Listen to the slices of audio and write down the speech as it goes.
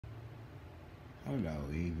Hello,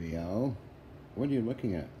 EVO. What are you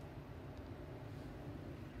looking at?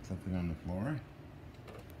 Something on the floor?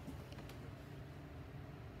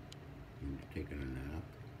 You're taking a nap.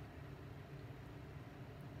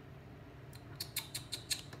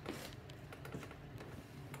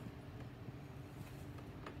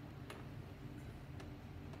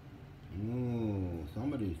 Oh,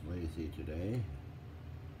 somebody's lazy today.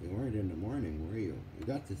 You weren't in the morning, were you? You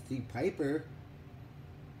got to see Piper,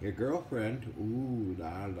 your girlfriend. Ooh,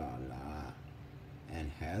 la la la.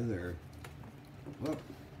 And Heather. Look,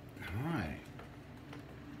 hi.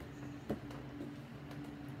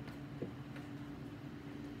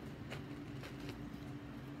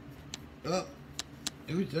 Oh,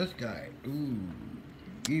 who's this guy? Ooh,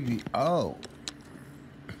 Evie. Oh.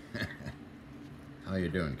 How you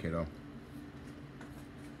doing, kiddo?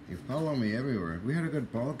 You follow me everywhere. We had a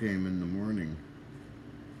good ball game in the morning.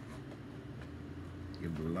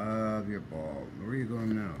 You love your ball. Where are you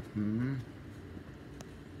going now?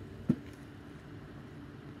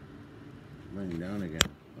 Laying down again.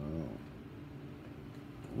 Oh.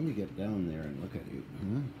 Let me get down there and look at you.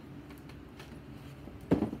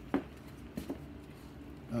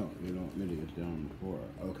 Oh, you don't want me to get down before.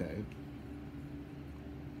 Okay.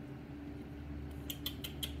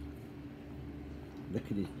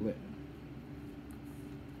 Lickety split.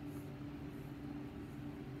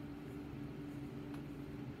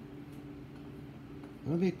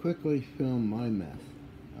 Let me quickly film my mess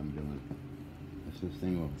I'm doing. If this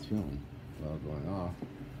thing will film while going off.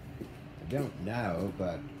 I don't know,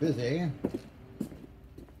 but busy.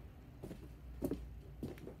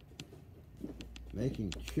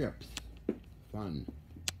 Making chips. Fun.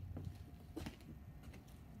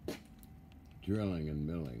 Drilling and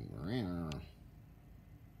milling.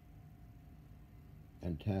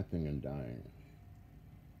 And tapping and dyeing.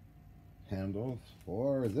 Handles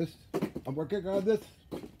for this. I'm working on this.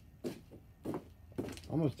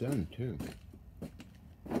 Almost done too.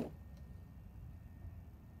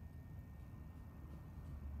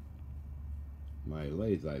 My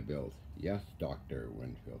lathe I built. Yes, Dr.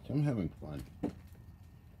 Winfield. So I'm having fun.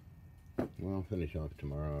 Well, I'll finish off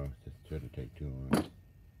tomorrow. It shouldn't take too long.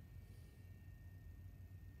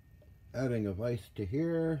 Adding a vise to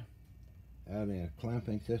here. Adding a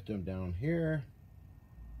clamping system down here.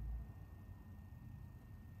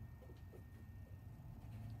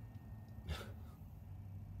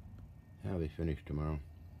 I'll be finished tomorrow.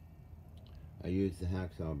 I use the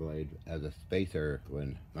hacksaw blade as a spacer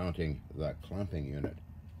when mounting the clamping unit.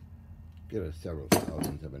 Give it several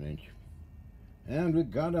thousandths of an inch. And we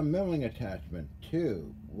got a milling attachment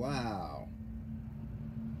too. Wow.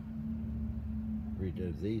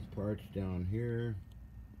 Redid these parts down here.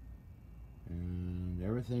 And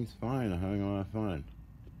everything's fine. I'm having a lot of fun.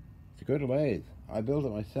 It's a good lathe. I built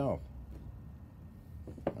it myself.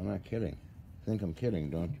 I'm not kidding. Think I'm kidding,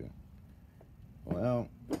 don't you? Well,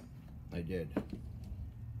 I did.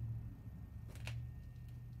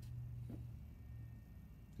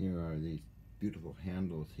 Here are these beautiful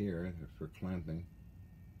handles here for clamping.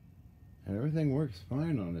 And everything works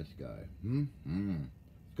fine on this guy.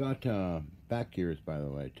 It's got back gears, by the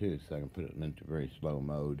way, too, so I can put it into very slow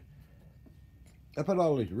mode. I put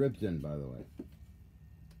all these ribs in, by the way.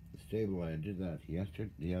 The stable, I did that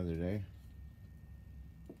the other day.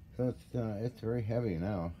 So it's very heavy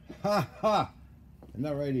now. Ha ha! I'm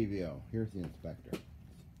not right, EVO. Here's the inspector.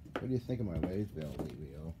 What do you think of my lathe build,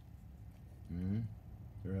 EVO?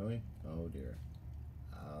 Really? Oh dear.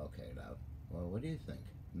 Okay, love. Well, what do you think?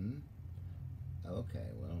 Okay,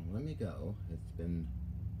 well, let me go. It's been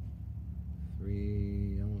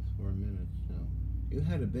almost 4 minutes now. You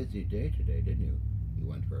had a busy day today, didn't you? You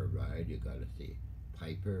went for a ride. You got to see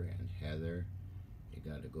Piper and Heather. You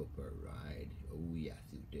got to go for a ride. Oh, yes,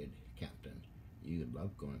 you did, Captain. You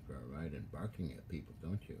love going for a ride and barking at people,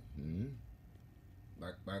 don't you?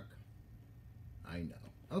 Bark, bark. I know.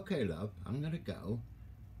 Okay, love, I'm going to go.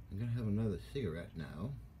 I'm going to have another cigarette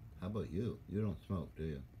now. How about you? You don't smoke, do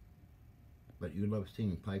you? But you love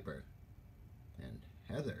seeing Piper and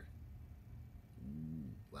Heather.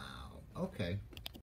 Wow. Okay.